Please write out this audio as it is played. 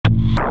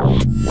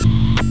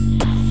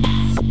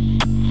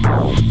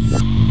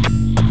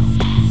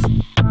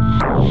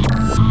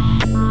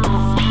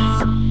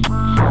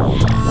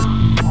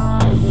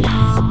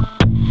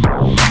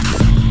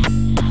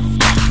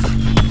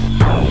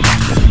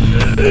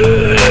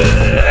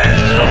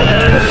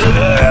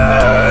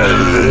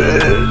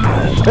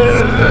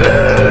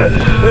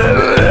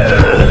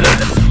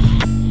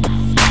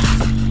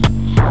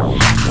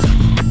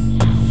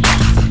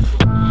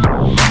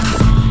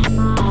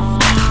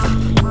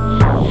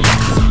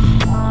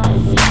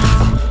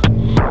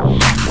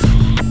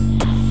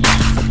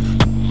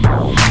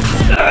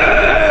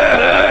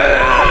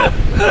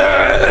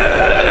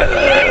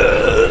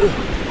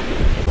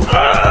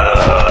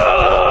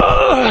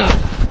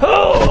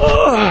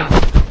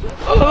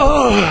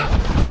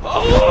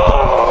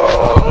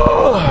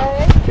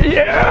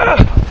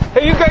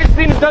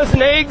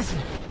Dozen eggs?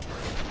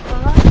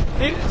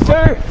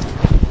 Sir,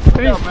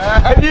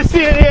 have you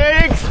seen any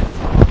eggs?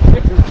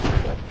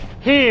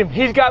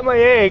 He's got my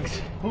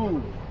eggs.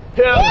 Who?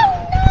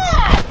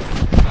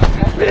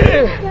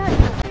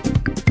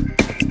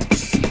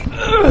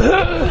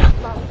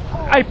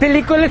 ¿Hay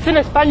películas en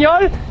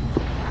español?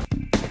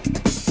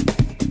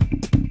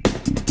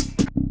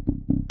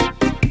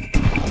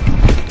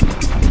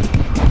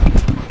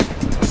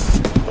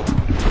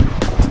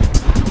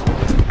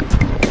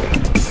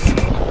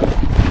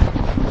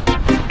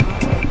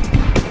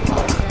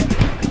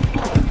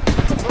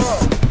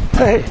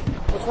 Hey.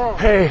 What's wrong?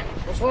 Hey.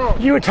 What's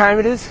wrong? You know what time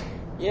it is?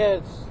 Yeah,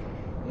 it's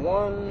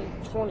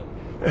 1:20.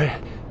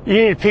 You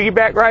need a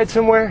piggyback ride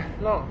somewhere?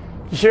 No.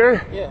 You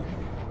sure? Yeah.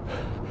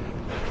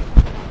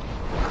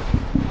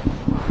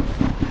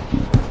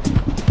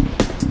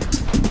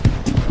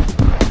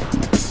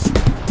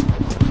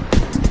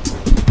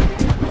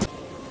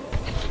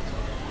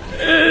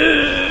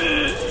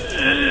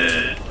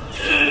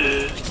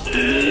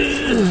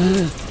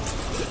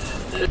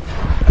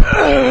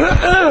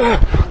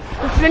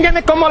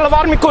 Enséñame cómo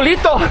lavar mi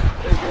culito.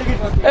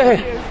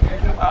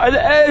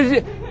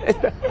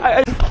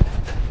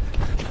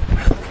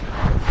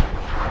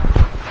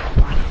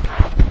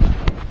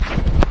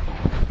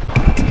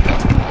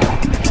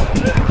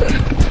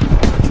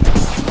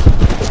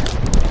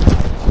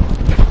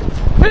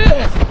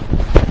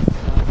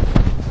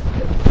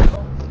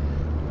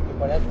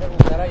 Para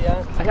preguntar allá.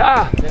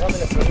 Allá. Déjame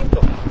le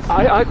pregunto.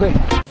 Ay, güey.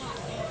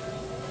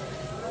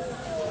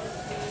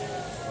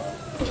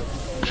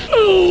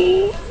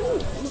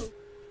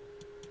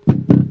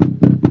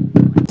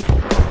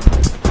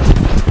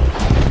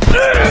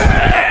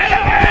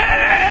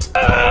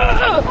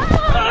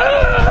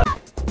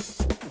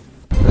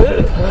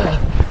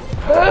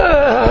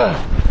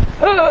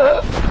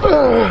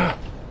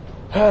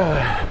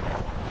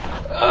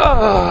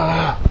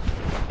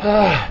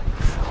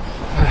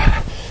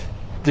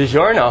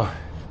 DiGiorno.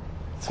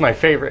 It's my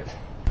favorite.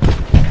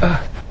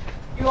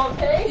 You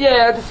okay?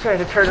 Yeah, I'm just trying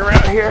to turn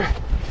around here.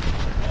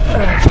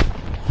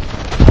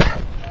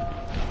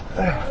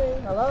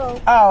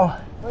 Hello? Ow.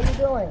 What are you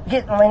doing?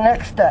 Getting my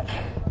neck stuck.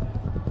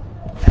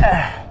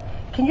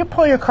 Can you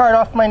pull your card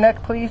off my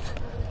neck, please?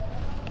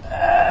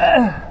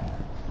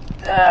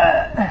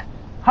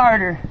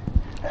 Harder.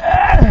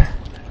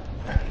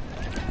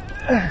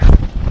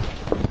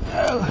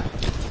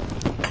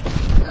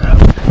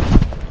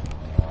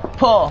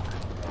 Pull.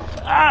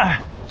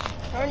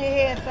 Turn your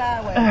head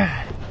sideways.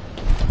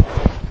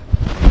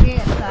 Your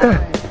head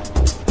sideways.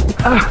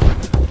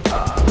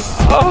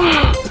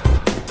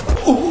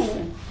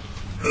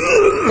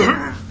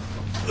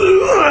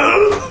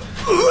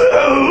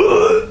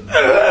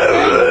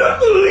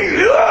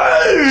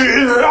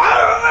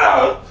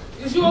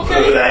 Is you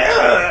okay?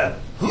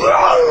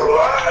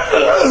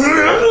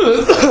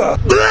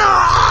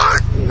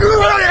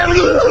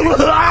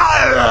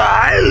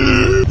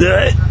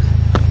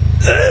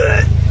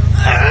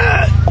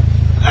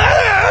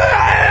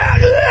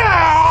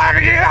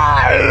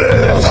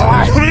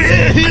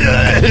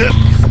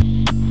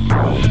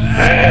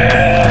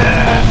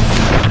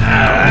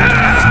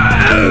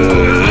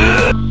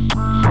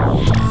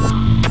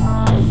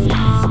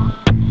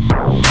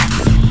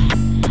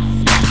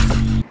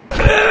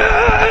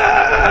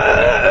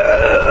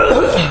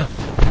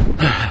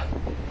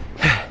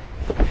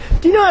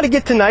 Do you know how to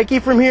get to Nike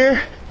from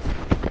here?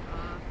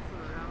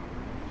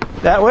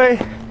 That way?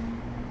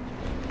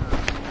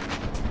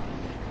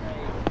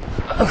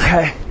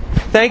 Okay.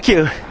 Thank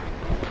you.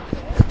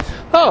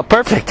 Oh,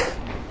 perfect.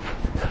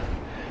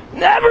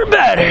 Never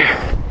better.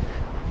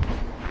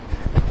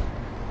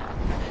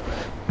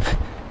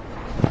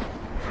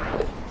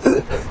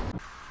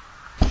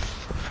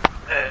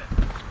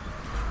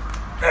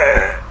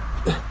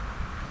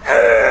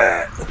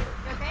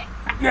 Okay?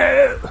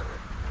 Yeah.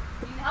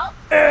 Need help?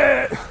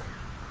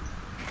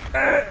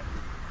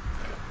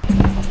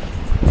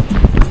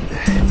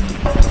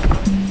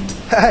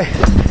 Hi.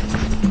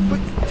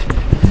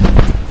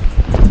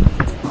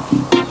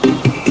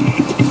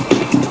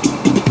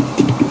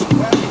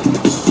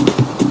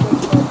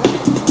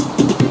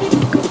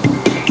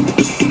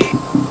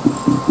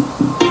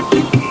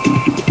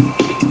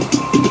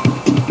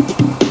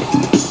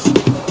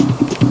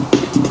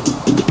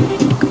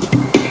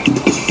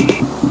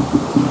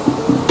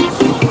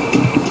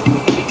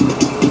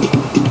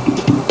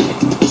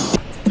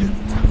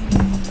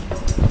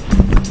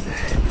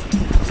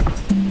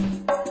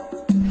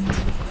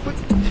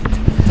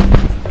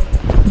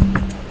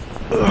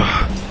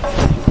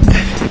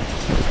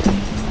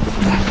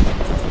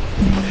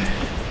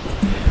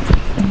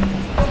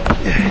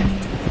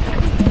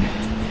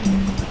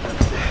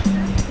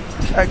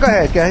 right, go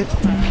ahead, go ahead.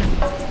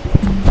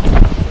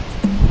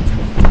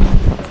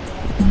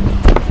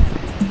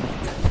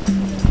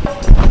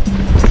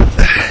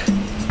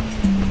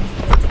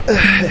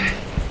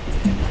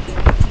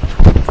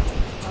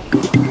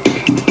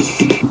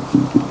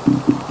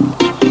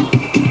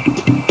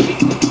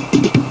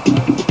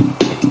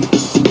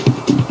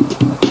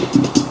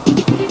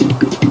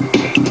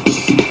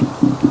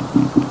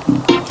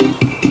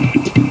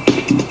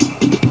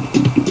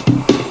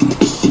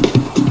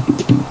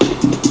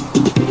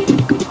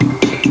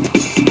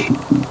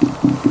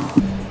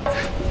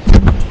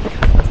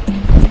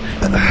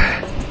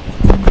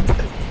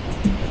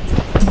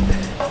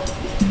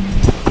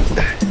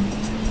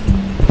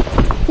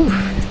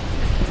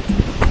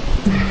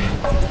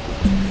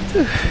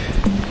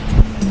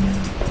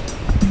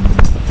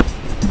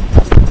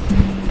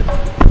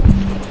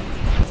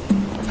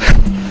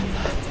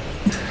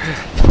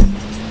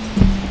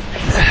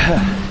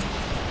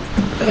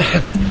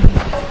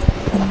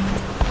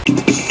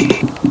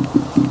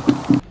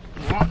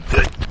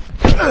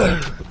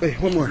 Hey,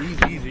 one more.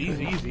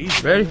 Easy.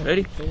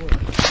 Ready?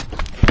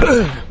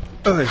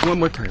 Okay, one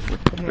more time.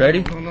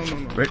 Ready? No.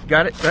 Ready?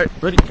 Got it?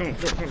 Ready? Come on.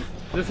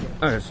 This one.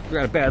 All right, we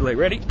got a bad leg.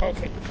 Ready?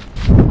 Okay.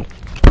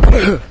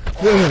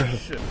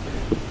 Shit.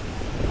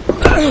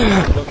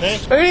 Okay?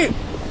 Ready?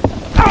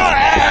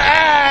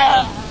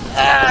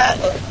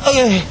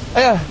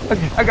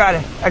 Okay, I got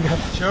it.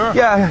 Sure?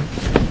 Yeah.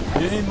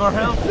 You need more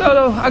help?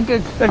 No, I'm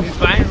good. Thanks. You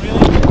fine, really?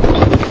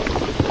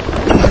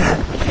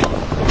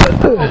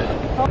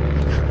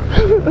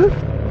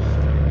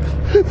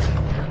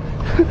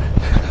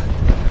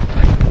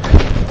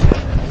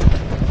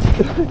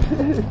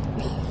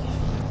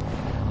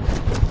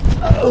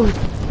 Oh.